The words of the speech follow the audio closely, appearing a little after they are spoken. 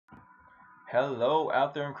Hello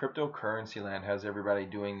out there in cryptocurrency land. How's everybody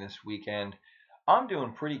doing this weekend? I'm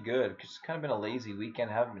doing pretty good. It's kind of been a lazy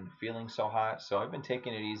weekend. I haven't been feeling so hot, so I've been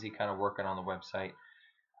taking it easy, kind of working on the website.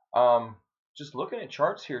 Um, just looking at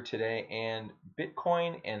charts here today, and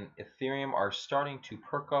Bitcoin and Ethereum are starting to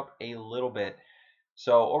perk up a little bit.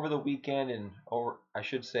 So over the weekend, and over, I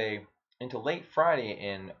should say, into late Friday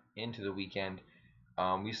and into the weekend,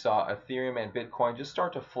 we saw Ethereum and Bitcoin just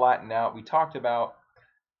start to flatten out. We talked about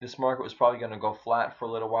this market was probably going to go flat for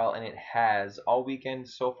a little while, and it has. All weekend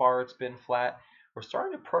so far, it's been flat. We're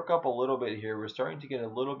starting to perk up a little bit here. We're starting to get a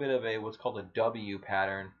little bit of a what's called a W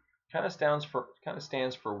pattern. Kind of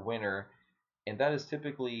stands for winner, and that is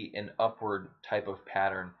typically an upward type of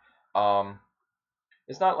pattern. Um,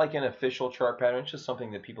 it's not like an official chart pattern. It's just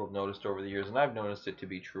something that people have noticed over the years, and I've noticed it to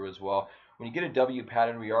be true as well. When you get a W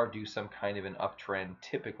pattern, we are due some kind of an uptrend,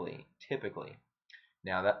 typically. Typically.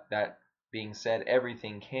 Now that being said,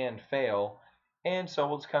 everything can fail, and so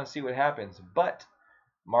we'll just kind of see what happens. But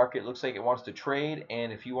market looks like it wants to trade,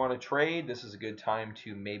 and if you want to trade, this is a good time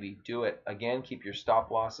to maybe do it. Again, keep your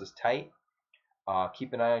stop losses tight.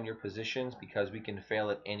 Keep an eye on your positions because we can fail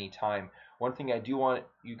at any time. One thing I do want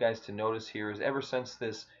you guys to notice here is ever since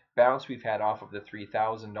this bounce we've had off of the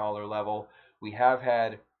 $3,000 level, we have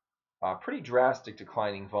had pretty drastic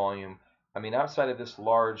declining volume. I mean, outside of this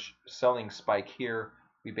large selling spike here,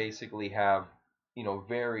 we basically have,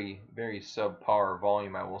 very, very subpar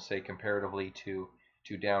volume, I will say, comparatively to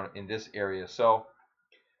down in this area. So,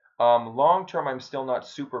 long term, I'm still not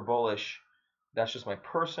super bullish. That's just my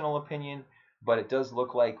personal opinion, but it does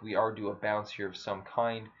look like we are due a bounce here of some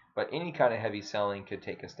kind. But any kind of heavy selling could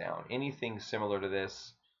take us down. Anything similar to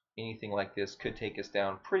this, anything like this could take us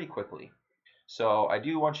down pretty quickly. So I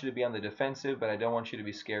do want you to be on the defensive, but I don't want you to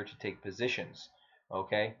be scared to take positions.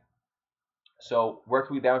 Okay? So where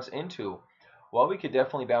can we bounce into? Well, we could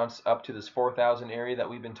definitely bounce up to this 4,000 area that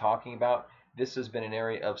we've been talking about. This has been an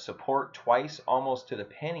area of support twice, almost to the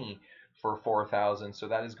penny for 4,000. So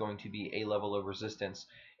that is going to be a level of resistance.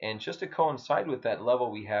 And just to coincide with that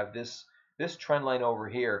level, we have this trend line over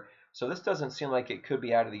here. So this doesn't seem like it could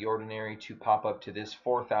be out of the ordinary to pop up to this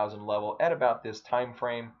 4,000 level at about this time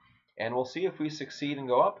frame. And we'll see if we succeed and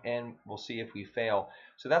go up, and we'll see if we fail.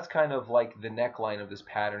 So that's kind of like the neckline of this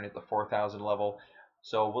pattern at the 4,000 level.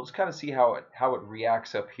 So we'll just kind of see how it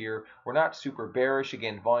reacts up here. We're not super bearish.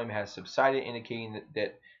 Again, volume has subsided, indicating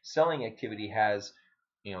that selling activity has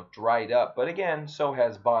dried up. But again, so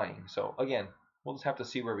has buying. So again, we'll just have to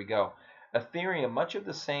see where we go. Ethereum, much of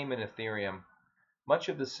the same in Ethereum. Much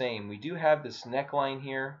of the same. We do have this neckline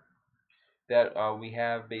here that we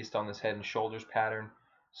have based on this head and shoulders pattern.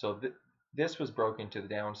 So this was broken to the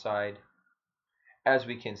downside, as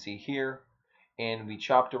we can see here, and we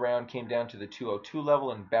chopped around, came down to the 202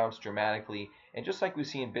 level and bounced dramatically. And just like we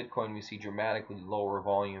see in Bitcoin, we see dramatically lower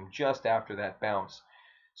volume just after that bounce.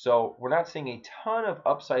 So we're not seeing a ton of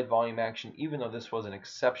upside volume action, even though this was an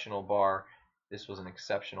exceptional bar. This was an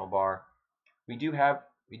exceptional bar. We do have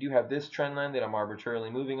this trend line that I'm arbitrarily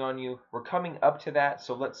moving on you. We're coming up to that,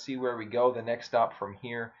 so let's see where we go. The next stop from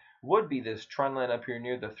here would be this trend line up here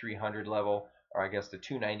near the 300 level, or I guess the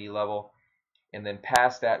 290 level. And then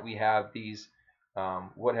past that, we have these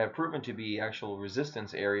what have proven to be actual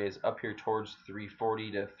resistance areas up here towards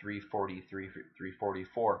 340 to 343,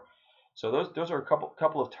 344. So those are a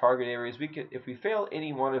couple of target areas. We could, if we fail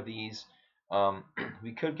any one of these,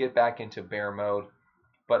 we could get back into bear mode.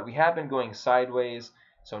 But we have been going sideways,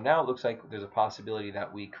 so now it looks like there's a possibility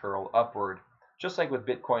that we curl upward. Just like with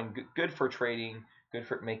Bitcoin, good for trading, good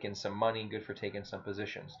for making some money, good for taking some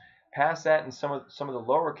positions. Past that, and some of the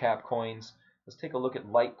lower cap coins, let's take a look at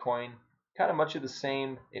Litecoin. Kind of much of the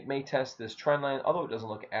same. It may test this trend line, although it doesn't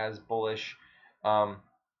look as bullish. So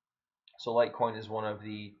Litecoin is one of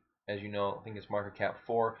the, as you know, I think it's market cap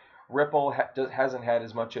 4. Ripple hasn't had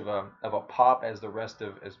as much of a pop as the rest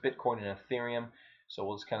of as Bitcoin and Ethereum. So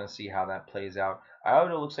we'll just kind of see how that plays out.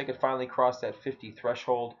 IOTA looks like it finally crossed that 50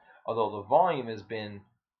 threshold, although the volume has been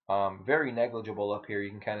very negligible up here.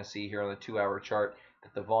 You can kind of see here on the 2-hour chart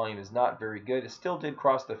that the volume is not very good. It still did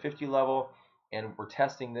cross the 50 level, and we're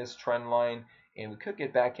testing this trend line, and we could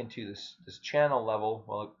get back into this channel level.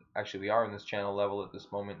 Well, actually, we are in this channel level at this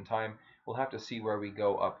moment in time. We'll have to see where we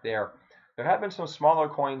go up there. There have been some smaller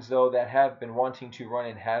coins, though, that have been wanting to run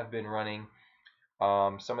and have been running.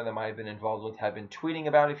 Some of them I've been involved with, have been tweeting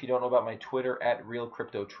about. If you don't know about my Twitter, at Real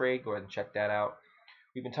Crypto Trade, go ahead and check that out.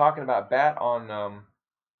 We've been talking about BAT on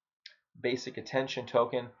Basic Attention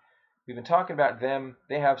Token. We've been talking about them.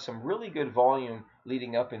 They have some really good volume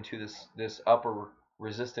leading up into this upper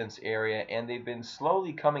resistance area, and they've been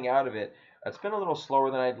slowly coming out of it. It's been a little slower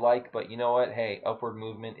than I'd like, but you know what? Hey, upward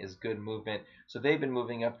movement is good movement. So they've been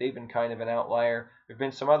moving up. They've been kind of an outlier. There have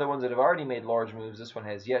been some other ones that have already made large moves. This one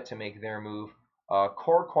has yet to make their move.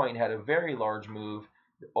 Corecoin had a very large move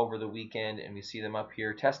over the weekend, and we see them up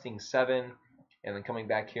here testing 7 and then coming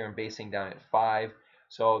back here and basing down at 5.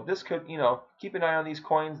 So this could, keep an eye on these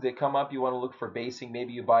coins. They come up. You want to look for basing.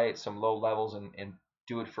 Maybe you buy at some low levels and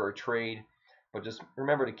do it for a trade. But just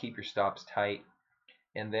remember to keep your stops tight.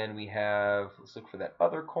 And then we have, let's look for that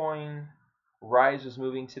other coin. Rise is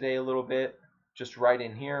moving today a little bit. Just right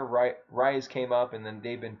in here. Rise came up, and then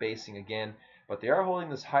they've been basing again. But they are holding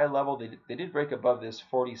this high level. They did break above this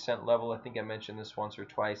 40-cent level. I think I mentioned this once or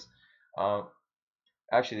twice.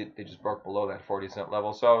 Actually, they just broke below that 40-cent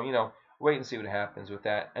level. So, wait and see what happens with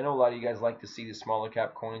that. I know a lot of you guys like to see the smaller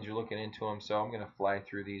cap coins. You're looking into them, so I'm going to fly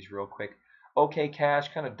through these real quick. OK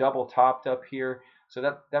Cash kind of double topped up here. So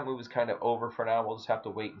that move is kind of over for now. We'll just have to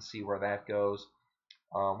wait and see where that goes.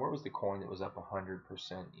 Where was the coin that was up 100%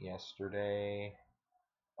 yesterday?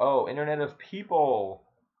 Oh, Internet of People.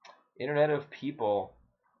 Internet of People.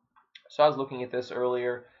 So I was looking at this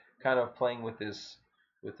earlier, kind of playing with this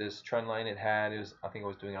trend line it had. I think I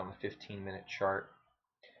was doing it on the 15-minute chart.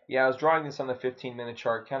 Yeah, I was drawing this on the 15-minute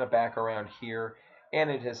chart, kind of back around here, and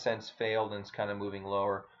it has since failed and it's kind of moving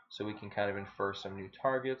lower. So we can kind of infer some new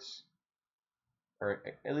targets, or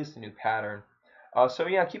at least a new pattern. So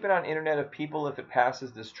yeah, keep it on Internet of People if it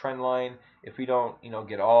passes this trend line. If we don't,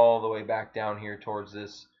 get all the way back down here towards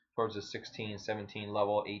the 16, 17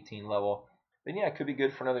 level, 18 level, then yeah, it could be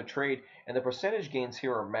good for another trade. And the percentage gains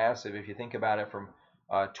here are massive if you think about it, from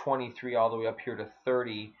 23 all the way up here to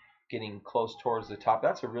 30, getting close towards the top.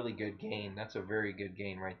 That's a really good gain. That's a very good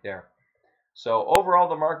gain right there. So overall,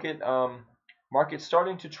 the market's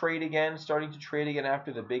starting to trade again,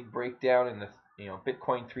 after the big breakdown in the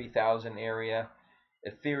Bitcoin 3000 area,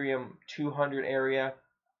 Ethereum 200 area.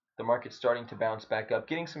 The market's starting to bounce back up,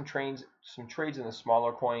 getting some trades in the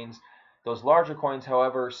smaller coins. Those larger coins,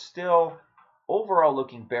 however, still overall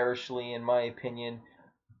looking bearishly in my opinion,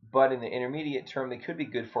 but in the intermediate term they could be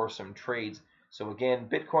good for some trades. So again,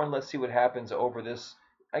 Bitcoin, let's see what happens over this.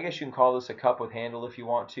 I guess you can call this a cup with handle if you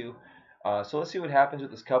want to. So let's see what happens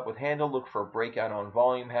with this cup with handle. Look for a breakout on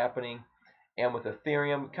volume happening. And with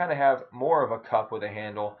Ethereum, kind of have more of a cup with a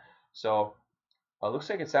handle. So looks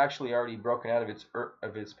like it's actually already broken out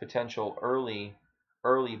of its potential early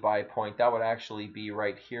buy point. That would actually be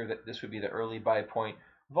right here. That this would be the early buy point.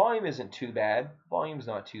 Volume isn't too bad. Volume's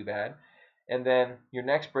not too bad. And then your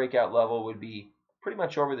next breakout level would be pretty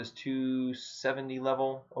much over this 270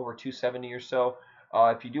 level, over 270 or so.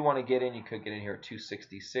 If you do want to get in, you could get in here at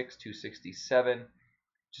 266, 267,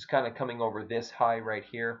 just kind of coming over this high right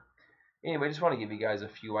here. Anyway, I just want to give you guys a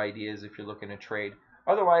few ideas if you're looking to trade.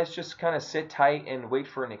 Otherwise, just kind of sit tight and wait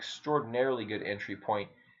for an extraordinarily good entry point.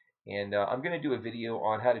 And I'm going to do a video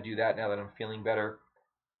on how to do that now that I'm feeling better.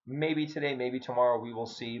 Maybe today, maybe tomorrow, we will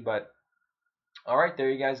see. But all right, there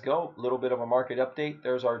you guys go. A little bit of a market update.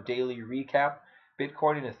 There's our daily recap.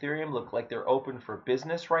 Bitcoin and Ethereum look like they're open for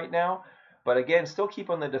business right now. But again, still keep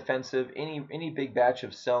on the defensive. Any big batch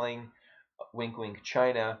of selling, wink wink,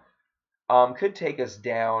 China, could take us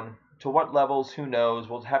down. To what levels, who knows?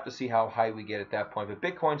 We'll have to see how high we get at that point. But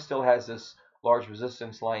Bitcoin still has this large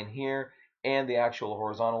resistance line here and the actual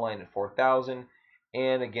horizontal line at 4,000.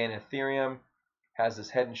 And again, Ethereum has this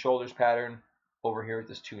head and shoulders pattern over here at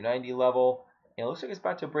this 290 level. And it looks like it's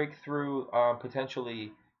about to break through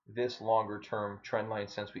potentially this longer term trend line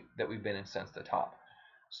that we've been in since the top.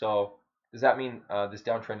 So does that mean this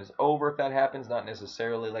downtrend is over if that happens? Not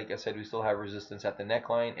necessarily. Like I said, we still have resistance at the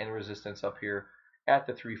neckline and resistance up here at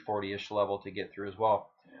the 340-ish level to get through as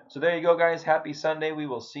well. So there you go, guys. Happy Sunday. We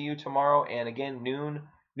will see you tomorrow. And again, noon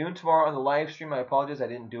tomorrow on the live stream. I apologize I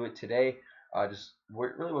didn't do it today. Just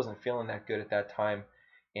really wasn't feeling that good at that time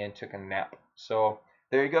and took a nap. So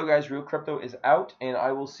there you go, guys. Real Crypto is out, and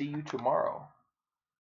I will see you tomorrow.